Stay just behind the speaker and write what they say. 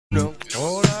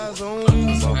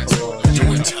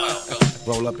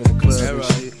roll up in the club and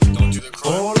shit. Don't do the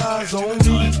crime. All eyes on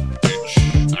me.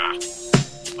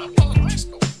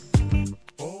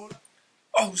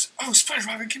 Oh,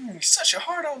 Spongebob, you're giving me such a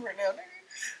hard on right now, nigga.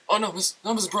 Oh no, Miss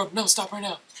Brum, no, stop right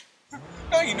now.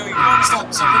 No, you know you want to stop.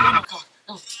 Let my cock.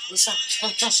 No, stop. No,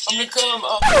 I'm gonna come.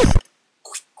 Would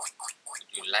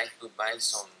you like to buy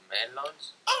some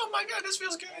melons? Oh my God, this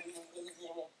feels good.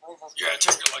 Yeah,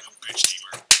 take it like a bitch,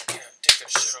 Deeper. Yeah, take that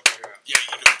shit up here. Yeah,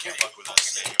 you know you can't fuck with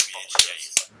us. Yeah, you bitch. Yeah, you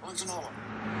fuck. What's another one?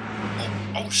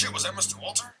 Oh shit, was that Mr.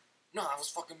 Walter? No, I was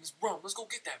fucking Miss Brum. Let's go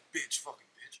get that bitch, fucking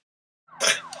bitch.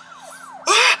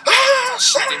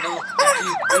 Shit, they know.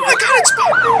 Oh my God, it's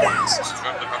Spongebob.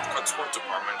 Subscribe to Half Cut Sports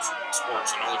Departments,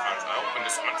 Sports, and OnlyFans to help in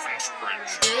this unfinished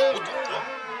bridge. What the fuck?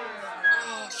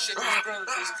 Oh shit, my brother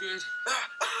feels good.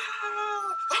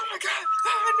 Oh my God,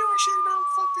 I knew I should have known.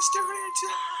 Fuck the student.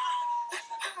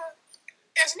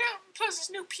 As now Pleasant's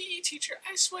new PE teacher,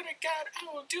 I swear to God, I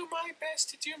will do my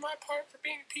best to do my part for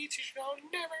being a PE teacher. I'll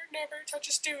never touch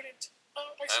a student. I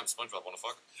am SpongeBob, wanna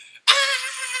fuck?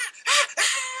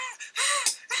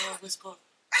 Oh, Miss Brum.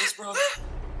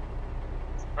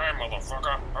 Hey,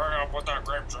 motherfucker, hurry up with that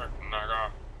grape trick,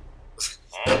 nigga.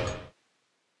 Oh?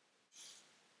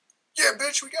 Yeah,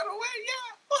 bitch, we got away.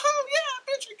 Yeah. Oh yeah,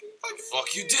 bitch, we can fucking. Fuck,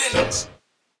 you did it!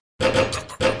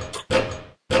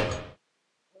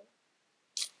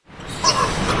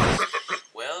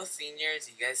 Well, seniors,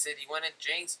 you guys said you wanted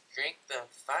drinks. Drink the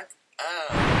fuck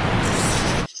up.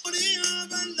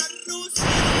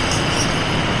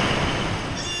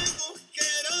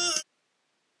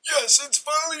 Yes, it's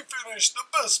finally finished. The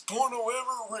best porno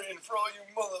ever written for all you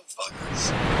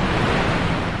motherfuckers.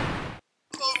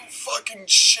 Oh, fucking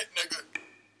shit, nigga.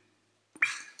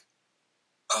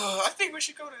 I think we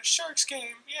should go to the Sharks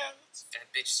game. Yeah.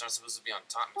 That bitch is not supposed to be on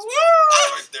top. Woo!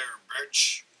 Right there,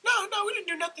 bitch. No, we didn't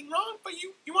do nothing wrong. But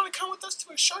you want to come with us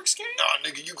to a Sharks game? Nah,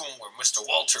 nigga, you going where Mr.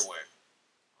 Walter went.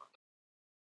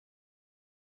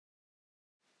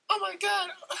 Oh my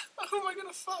God, who am I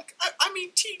gonna fuck? I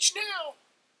mean, teach now.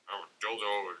 Oh, dildo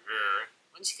over here.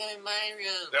 Why don't you come in my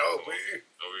room? No, me.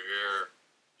 Over here.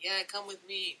 Yeah, come with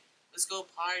me. Let's go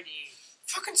party.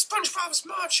 Fucking SpongeBob's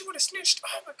mom, she would have snitched.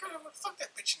 Oh my God, I would have fucked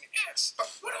that bitch in the ass.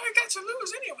 What do I got to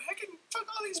lose anyway? I can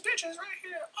fuck all these bitches right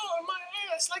here. Oh, my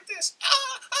ass, like this.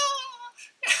 Oh,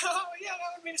 yeah,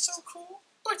 that would be so cool.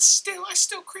 But still, I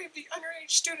still crave the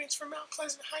underage students from Mount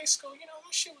Pleasant High School. You know,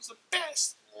 that shit was the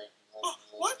best. Oh,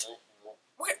 what?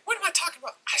 Wait, what am I talking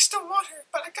about? I still want her,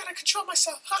 but I gotta control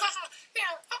myself.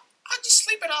 Yeah, I'll just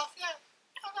sleep it off. Yeah,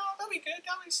 no, that'll be good.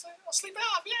 I'll sleep it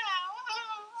off. Yeah.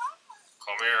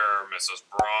 Come here, Mrs.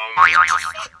 Brum.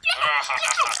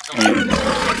 Come on,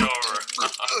 over.